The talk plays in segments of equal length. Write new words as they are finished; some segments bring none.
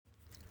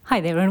Hi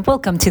there, and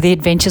welcome to the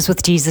Adventures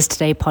with Jesus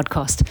Today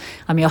podcast.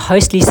 I'm your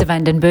host, Lisa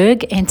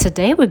Vandenberg, and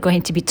today we're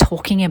going to be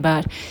talking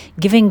about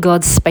giving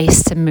God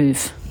space to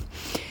move.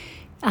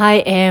 I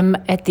am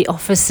at the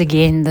office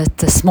again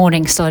this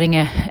morning, starting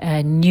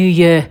a new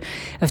year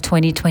of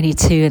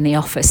 2022 in the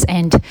office,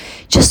 and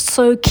just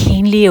so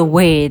keenly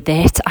aware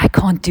that I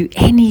can't do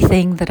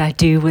anything that I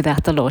do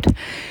without the Lord.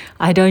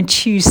 I don't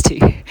choose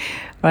to.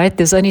 Right?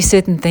 There's only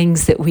certain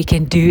things that we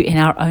can do in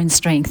our own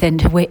strength.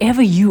 And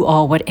wherever you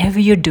are, whatever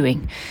you're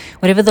doing,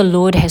 whatever the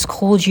Lord has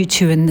called you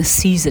to in this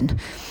season,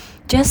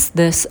 just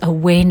this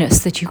awareness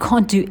that you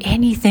can't do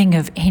anything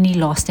of any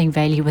lasting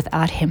value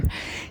without Him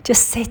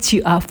just sets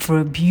you up for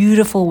a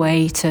beautiful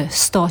way to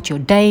start your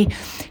day,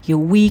 your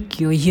week,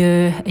 your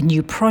year, a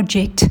new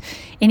project,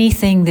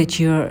 anything that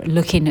you're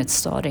looking at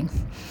starting.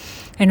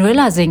 And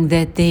realizing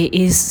that there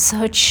is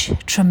such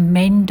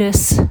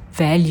tremendous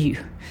value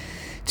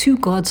to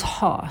God's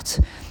heart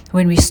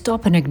when we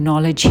stop and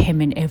acknowledge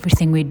Him in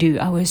everything we do.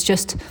 I was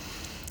just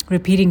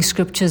repeating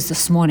scriptures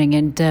this morning,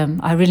 and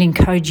I really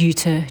encourage you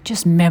to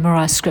just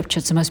memorize scripture.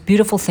 It's the most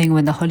beautiful thing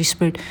when the Holy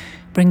Spirit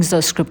brings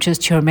those scriptures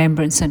to your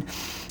remembrance, and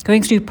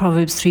going through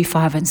Proverbs 3,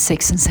 5, and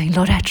 6 and saying,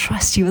 Lord, I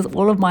trust you with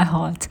all of my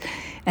heart,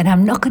 and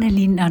I'm not going to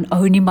lean on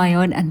only my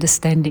own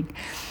understanding,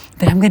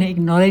 but I'm going to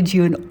acknowledge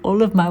you in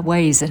all of my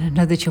ways, and I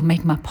know that you'll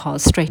make my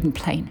paths straight and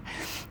plain,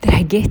 that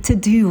I get to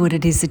do what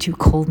it is that you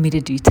called me to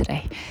do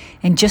today.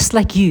 And just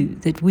like you,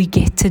 that we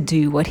get to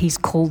do what He's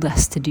called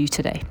us to do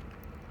today.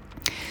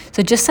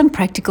 So just some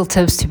practical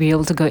tips to be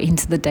able to go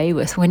into the day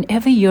with.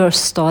 Whenever you're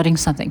starting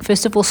something,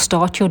 first of all,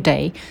 start your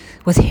day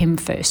with Him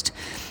first.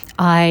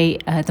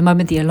 The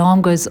moment the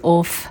alarm goes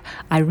off,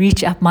 I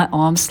reach up my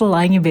arms, still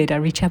lying in bed, I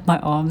reach up my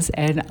arms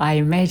and I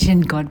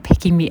imagine God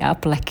picking me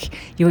up like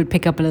you would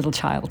pick up a little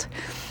child.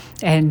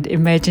 And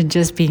imagine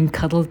just being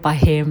cuddled by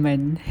Him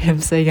and Him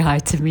saying hi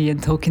to me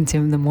and talking to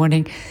Him in the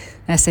morning.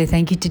 And I say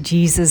thank you to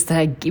Jesus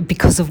that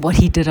because of what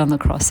He did on the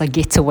cross, I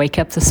get to wake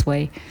up this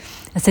way.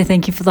 I say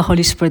thank you for the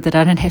Holy Spirit that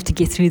I don't have to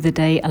get through the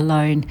day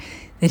alone,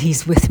 that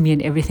He's with me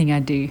in everything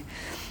I do.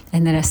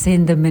 And then I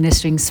send the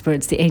ministering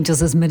spirits, the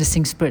angels as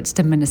ministering spirits,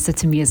 to minister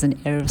to me as an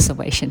heir of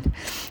salvation.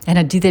 And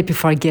I do that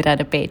before I get out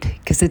of bed,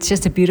 because it's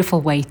just a beautiful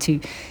way to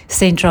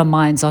center our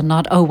minds on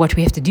not, what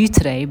we have to do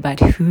today, but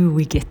who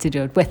we get to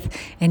do it with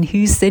and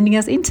who's sending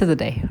us into the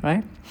day,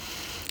 right?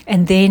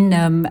 And then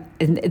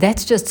and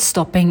that's just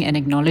stopping and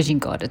acknowledging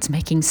God. It's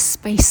making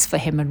space for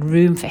Him and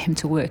room for Him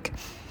to work.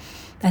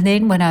 And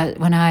then when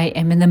I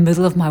am in the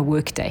middle of my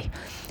workday,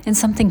 and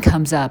something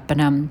comes up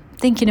and I'm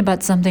thinking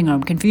about something, or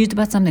I'm confused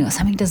about something, or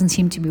something doesn't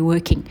seem to be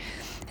working,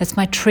 that's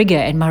my trigger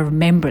and my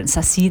remembrance.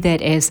 I see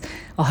that as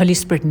a Holy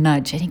Spirit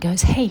nudge, and He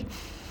goes, hey,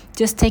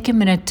 just take a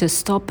minute to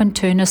stop and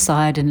turn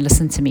aside and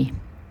listen to me.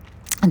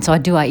 And so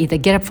I either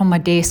get up from my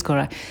desk, or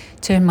I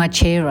turn my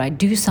chair, or I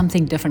do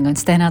something different, go and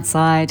stand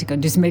outside, go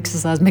and do some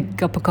exercise, make a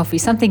cup of coffee,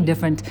 something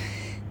different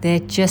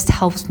that just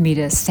helps me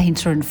to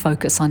center and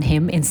focus on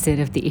Him instead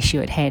of the issue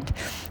at hand.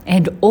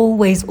 And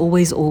always,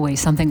 always, always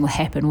something will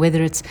happen,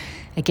 whether it's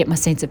I get my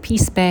sense of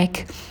peace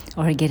back,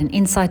 or I get an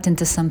insight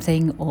into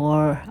something,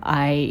 or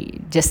I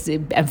just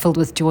am filled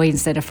with joy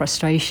instead of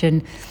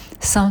frustration.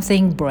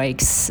 Something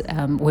breaks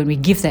when we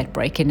give that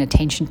break in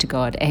attention to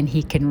God, and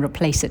He can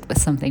replace it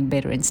with something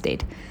better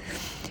instead.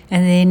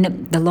 And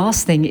then the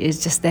last thing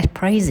is just that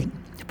praising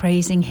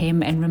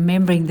Him and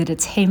remembering that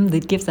it's Him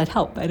that gives that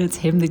help, and it's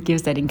Him that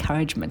gives that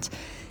encouragement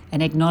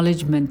and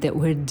acknowledgement that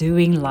we're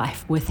doing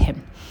life with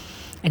Him.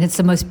 And it's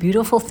the most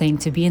beautiful thing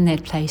to be in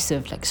that place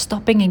of like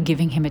stopping and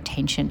giving Him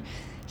attention,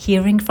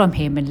 hearing from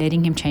Him and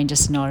letting Him change a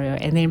scenario,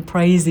 and then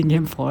praising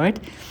Him for it.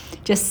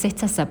 Just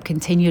sets us up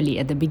continually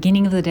at the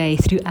beginning of the day,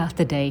 throughout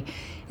the day.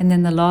 And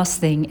then the last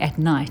thing at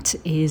night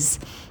is,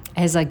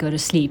 as I go to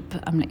sleep,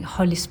 I'm like,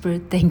 Holy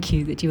Spirit, thank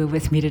you that you were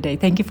with me today.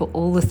 Thank you for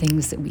all the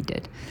things that we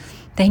did.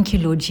 Thank you,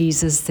 Lord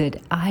Jesus,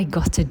 that I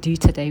got to do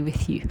today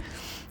with you.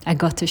 I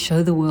got to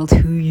show the world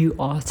who you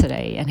are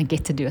today, and I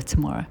get to do it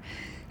tomorrow.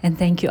 And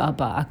thank you,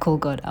 Abba. I call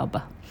God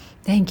Abba.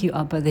 Thank you,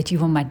 Abba, that you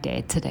were my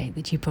dad today,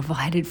 that you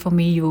provided for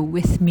me, you were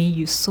with me,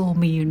 you saw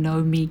me, you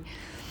know me.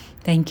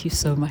 Thank you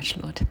so much,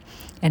 Lord.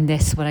 And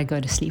that's what I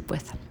go to sleep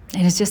with.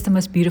 And it's just the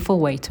most beautiful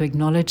way to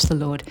acknowledge the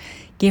Lord,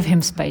 give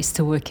Him space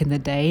to work in the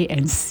day,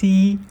 and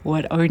see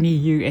what only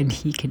you and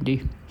He can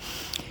do.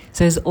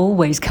 So as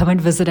always, come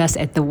and visit us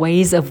at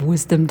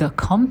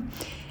thewaysofwisdom.com.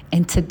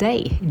 And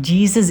today,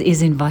 Jesus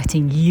is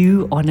inviting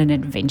you on an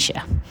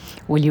adventure.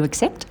 Will you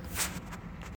accept?